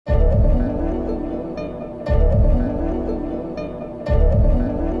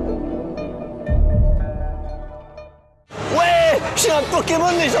J'ai un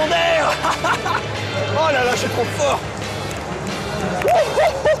Pokémon légendaire. Oh là là, je suis trop fort.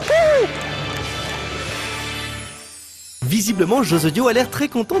 Visiblement, Josudio a l'air très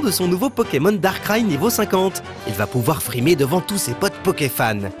content de son nouveau Pokémon Darkrai niveau 50. Il va pouvoir frimer devant tous ses potes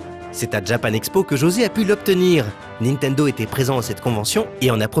Pokéfans. C'est à Japan Expo que José a pu l'obtenir. Nintendo était présent à cette convention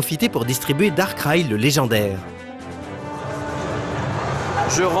et en a profité pour distribuer Darkrai le légendaire.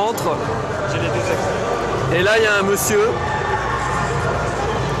 Je rentre. Et là, il y a un monsieur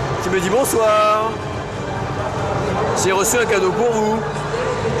qui me dit bonsoir. J'ai reçu un cadeau pour vous.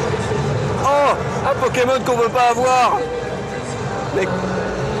 Oh, un Pokémon qu'on ne veut pas avoir. Mais...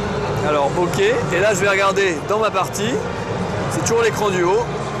 Alors, ok. Et là, je vais regarder dans ma partie. C'est toujours l'écran du haut.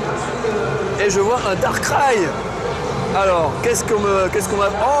 Et je vois un Darkrai. Alors, qu'est-ce qu'on m'a...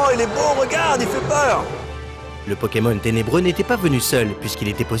 Oh, il est beau, regarde, il fait peur. Le Pokémon ténébreux n'était pas venu seul, puisqu'il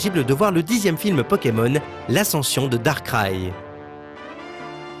était possible de voir le 10e film Pokémon, l'ascension de Darkrai.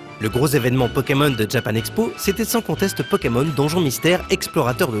 Le gros événement Pokémon de Japan Expo, c'était sans conteste Pokémon Donjon Mystère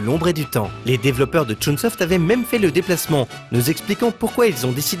Explorateur de l'ombre et du temps. Les développeurs de Chunsoft avaient même fait le déplacement, nous expliquant pourquoi ils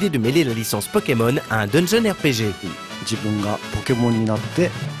ont décidé de mêler la licence Pokémon à un dungeon RPG. 自分がポケモンになって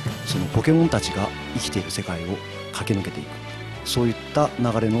そのポケモンたちが生きている世界を駆け抜けていくそういった流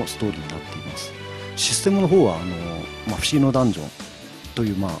れのストーリーになっています。システムの方は不思議のダンジョンと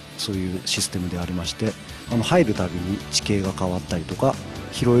いうそういうシステムでありまして入るたびに地形が変わったりとか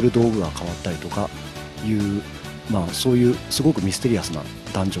拾える道具が変わったりとかいうそういうすごくミステリアスな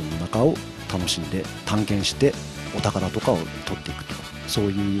ダンジョンの中を楽しんで探検してお宝とかを取っていくとそう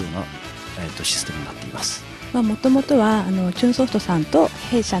いうような、システムになっています。もともとはチュンソフトさんと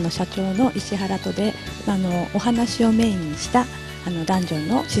弊社の社長の石原とでお話をメインにしたダンジョン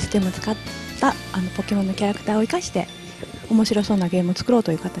のシステムを使ったポケモンのキャラクターを生かして面白そうなゲームを作ろう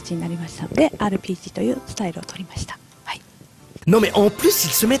という形になりましたので RPG というスタイルを取りました。Non mais en plus,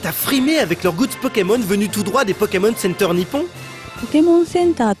 ils se mettent à frimer avec leurs goods Pokémon venus tout droit des Pokémon Center Nippon. ポケモンセ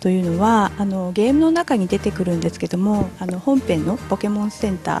ンターというのはゲームの中に出てくるんですけども本編のポケモンセ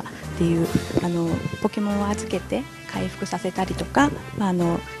ンターっていうポケモンを預けて回復させたりとか、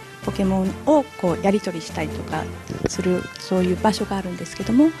ポケモンをこうやり取りしたりとかするそういう場所があるんですけ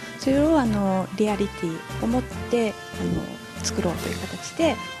どもそれをリアリティを持って作ろうという形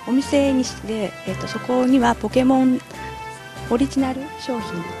でお店にして、そこにはポケモンオリジナル商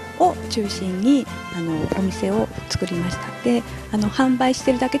品を中心にお店を作りました。で販売し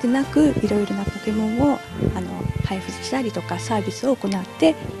てるだけでなくいろいろなポケモンを配布したりとかサービスを行っ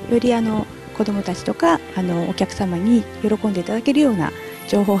てより子どもたちとかお客様に喜んでいただけるような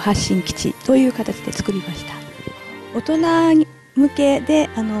情報発信基地という形で作りました。大人向けで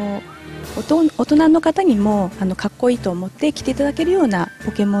大人の方にもかっこいいと思って着ていただけるような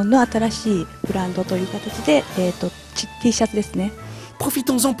ポケモンの新しいブランドという形で、T シャツですね。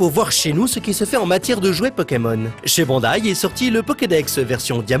Profitons-en pour voir chez nous ce qui se fait en matière de jouets Pokémon. Chez Bandai est sorti le Pokédex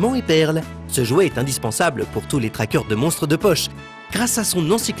version Diamant et Perle. Ce jouet est indispensable pour tous les traqueurs de monstres de poche, grâce à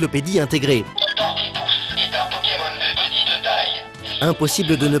son encyclopédie intégrée.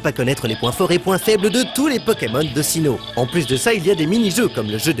 Impossible de ne pas connaître les points forts et points faibles de tous les Pokémon de Sinnoh. En plus de ça, il y a des mini-jeux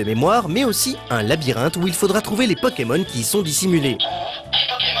comme le jeu de mémoire, mais aussi un labyrinthe où il faudra trouver les Pokémon qui y sont dissimulés.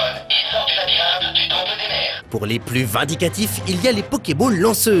 Pour les plus vindicatifs, il y a les Pokéballs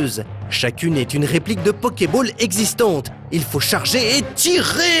lanceuses. Chacune est une réplique de Pokéball existante. Il faut charger et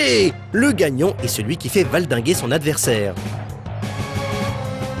tirer! Le gagnant est celui qui fait valdinguer son adversaire.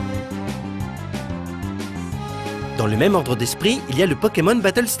 Dans le même ordre d'esprit, il y a le Pokémon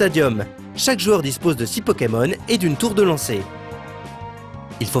Battle Stadium. Chaque joueur dispose de 6 Pokémon et d'une tour de lancer.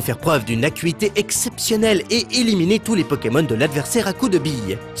 Il faut faire preuve d'une acuité exceptionnelle et éliminer tous les Pokémon de l'adversaire à coups de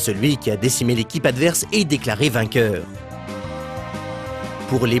billes. Celui qui a décimé l'équipe adverse est déclaré vainqueur.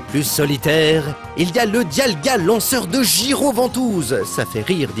 Pour les plus solitaires, il y a le Dialga lanceur de gyro-ventouse. Ça fait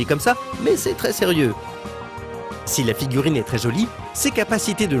rire dit comme ça, mais c'est très sérieux. Si la figurine est très jolie, ses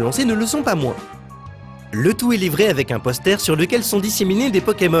capacités de lancer ne le sont pas moins. Le tout est livré avec un poster sur lequel sont disséminés des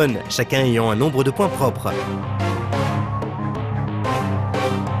Pokémon, chacun ayant un nombre de points propres.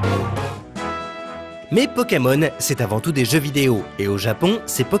 Mais Pokémon, c'est avant tout des jeux vidéo, et au Japon,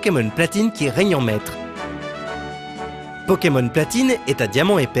 c'est Pokémon Platine qui règne en maître. Pokémon Platine est à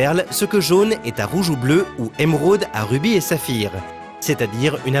diamant et perle, ce que jaune est à rouge ou bleu, ou émeraude à rubis et saphir.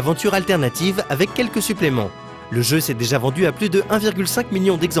 C'est-à-dire une aventure alternative avec quelques suppléments. Le jeu s'est déjà vendu à plus de 1,5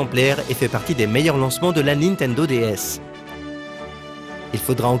 million d'exemplaires et fait partie des meilleurs lancements de la Nintendo DS. Il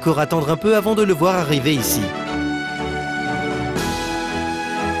faudra encore attendre un peu avant de le voir arriver ici.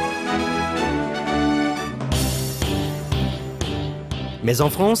 Mais en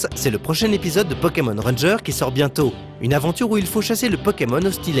France, c'est le prochain épisode de Pokémon Ranger qui sort bientôt. Une aventure où il faut chasser le Pokémon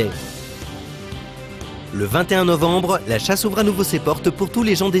au stylet. Le 21 novembre, la chasse ouvre à nouveau ses portes pour tous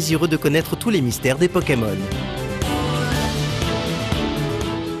les gens désireux de connaître tous les mystères des Pokémon.